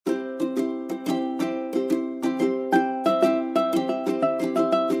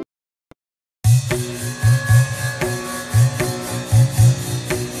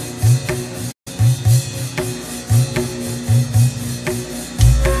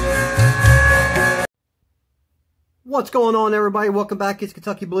What's going on, everybody? Welcome back. It's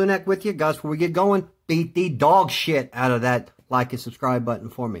Kentucky Blueneck with you. Guys, before we get going, beat the dog shit out of that like and subscribe button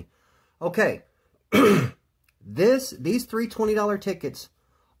for me. Okay. These three $20 tickets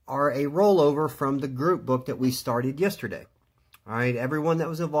are a rollover from the group book that we started yesterday. All right, everyone that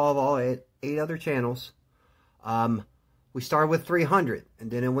was involved, all eight other channels, we started with 300, and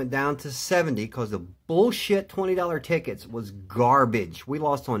then it went down to 70 because the bullshit $20 tickets was garbage. We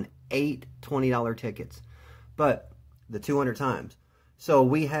lost on 8 $20 tickets, but the 200 times. So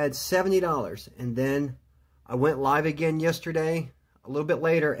we had $70, and then I went live again yesterday, a little bit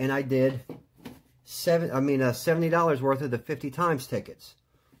later, and I did $70 worth of the 50 times tickets.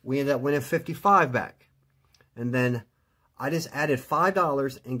 We ended up winning 55 back, and then I just added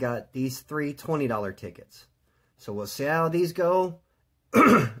 $5 and got these three $20 tickets. So we'll see how these go,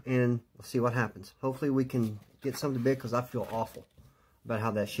 and we'll see what happens. Hopefully we can get something big because I feel awful about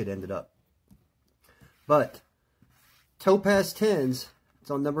how that shit ended up. But Topaz 10s,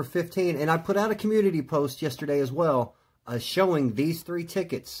 it's on number 15, and I put out a community post yesterday as well, showing these three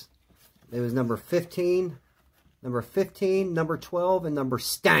tickets. It was number 15, number 12, and number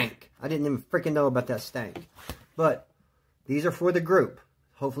stank. I didn't even freaking know about that stank. But these are for the group.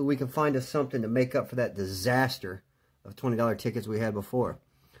 Hopefully we can find us something to make up for that disaster of $20 tickets we had before.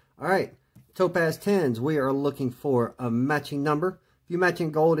 All right, Topaz 10s, we are looking for a matching number. If you match in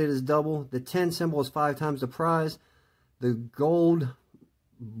gold, it is double. The 10 symbol is 5 times the prize. The gold,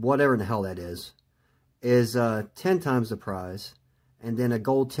 whatever the hell that is 10 times the prize. And then a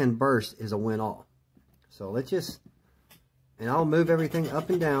gold 10 burst is a win all. So let's just, and I'll move everything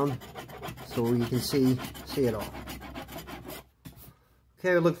up and down so you can see it all.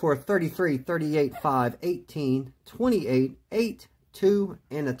 Okay, we look for a 33, 38, 5, 18, 28, 8, 2,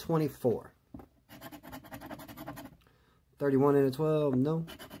 and a 24. 31 and a 12, no.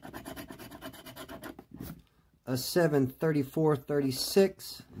 A 7, 34,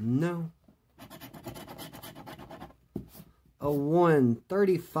 36, no. A 1,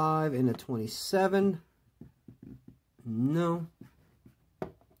 35, and a 27, no.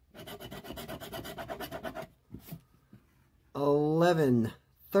 11,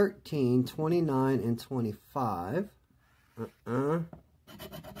 13, 29, and 25,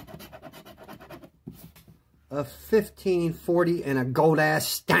 A 15, 40, and a gold ass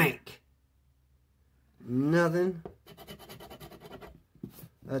stank. Nothing.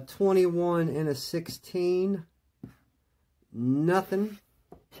 A 21 and a 16. Nothing.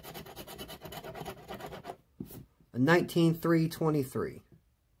 A 19, 3, 23.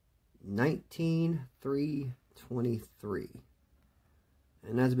 19, 3, 23.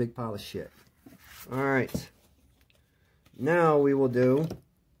 And that's a big pile of shit. Alright. Now we will do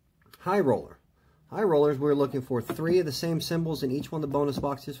high roller. High rollers, we're looking for 3 of the same symbols in each one of the bonus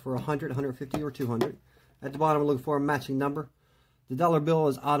boxes for 100, 150, or 200. At the bottom, we're looking for a matching number. The dollar bill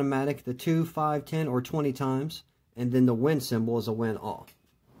is automatic, the 2, 5, 10, or 20 times. And then the win symbol is a win all.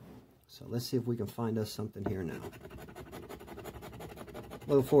 So let's see if we can find us something here now.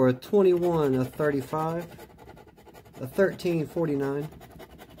 Look for a 21, a 35, a 13, 49,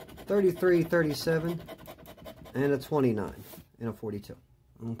 33, 37, and a 29, and a 42.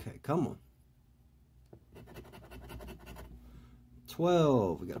 Okay, come on.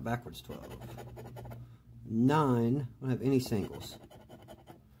 12, we got a backwards 12. 9, I don't have any singles.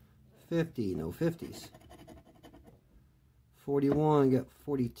 50, no 50s. 41, got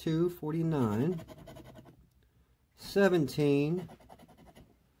 42, 49. 17,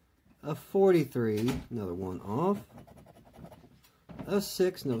 a 43, another one off. A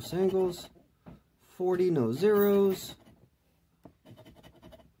 6, no singles. 40, no zeros.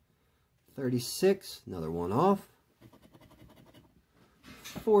 36, another one off.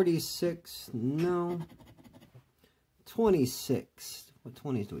 46, no. 26, what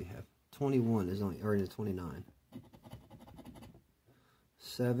 20s do we have? 21 is only, or is 29.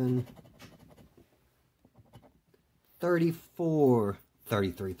 7, 34,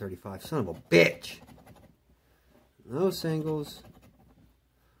 33, 35, son of a bitch. No singles.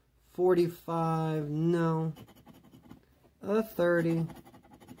 45, no. A 30.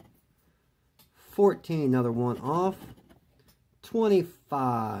 14, another one off.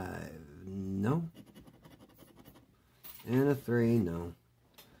 25, no. And a 3, no.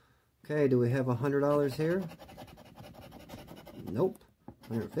 Okay, do we have $100 here? Nope.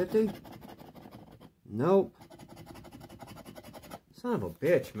 150? Nope. Son of a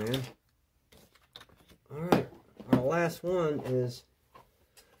bitch, man. Alright, our last one is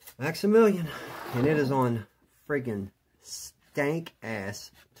Maximilian, and it is on friggin' stank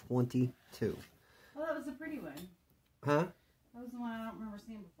ass 22. Well, that was a pretty one. Huh? That was the one I don't remember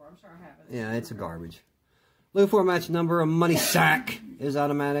seeing before. I'm sure I have it. Yeah, it's a garbage. Looking for a match number. A money sack is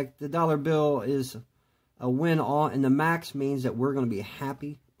automatic. The dollar bill is a win all. And the max means that we're going to be a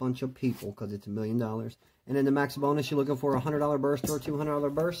happy bunch of people because it's $1 million. And then the max bonus, you're looking for a $100 burst or a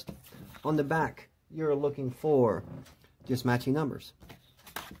 $200 burst. On the back, you're looking for just matching numbers.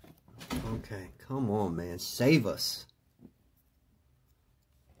 Okay, come on, man. Save us.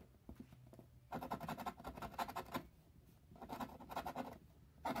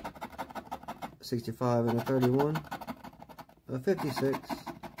 $65 and a 31, a 56,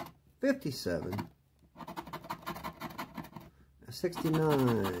 57, a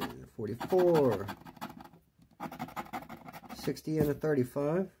 69, 44, 60 and a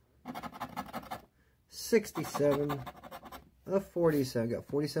 35, 67, a 47, got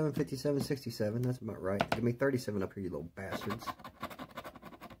 47, 57, 67, that's about right. Give me 37 up here, you little bastards.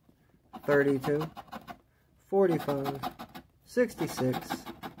 32, 45, 66,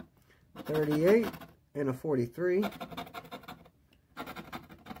 38 and a 43.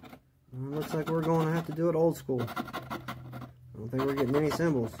 Looks like we're going to have to do it old school. I don't think we're getting any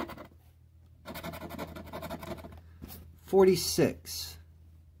symbols. 46.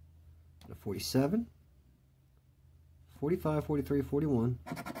 47. 45, 43, 41.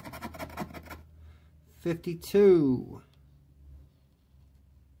 52.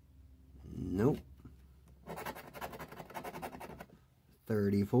 Nope.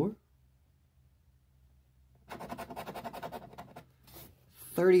 34.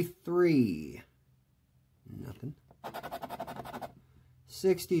 33, nothing.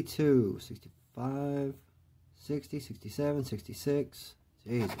 62, 65, 60, 67, 66.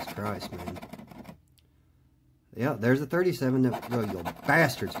 Jesus Christ, man. Yeah, there's a 37. That, oh, you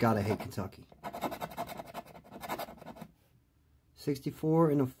bastards, gotta hate Kentucky. 64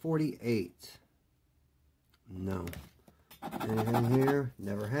 and a 48. No. Anything here?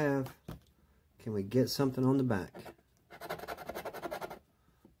 Never have. Can we get something on the back?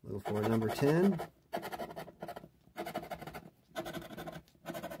 Look for number 10.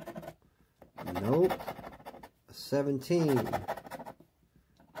 Nope. 17.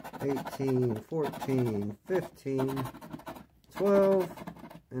 18, 14, 15, 12,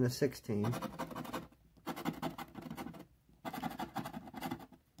 and a 16.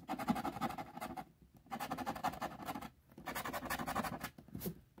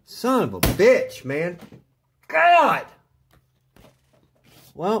 Son of a bitch, man. God!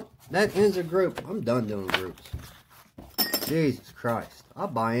 Well, that ends a group. I'm done doing groups. Jesus Christ. I'll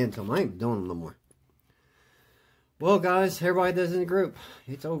buy into them. I ain't doing them no more. Well, guys, everybody does in a group.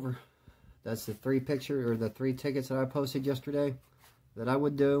 It's over. That's the 3 pictures or the 3 tickets that I posted yesterday that I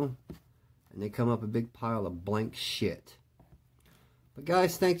would do. And they come up a big pile of blank shit. But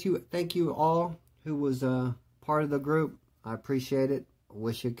guys, thank you all who was part of the group. I appreciate it. I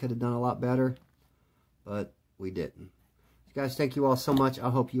wish it could have done a lot better, but we didn't. Guys, thank you all so much. I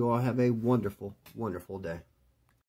hope you all have a wonderful, wonderful day.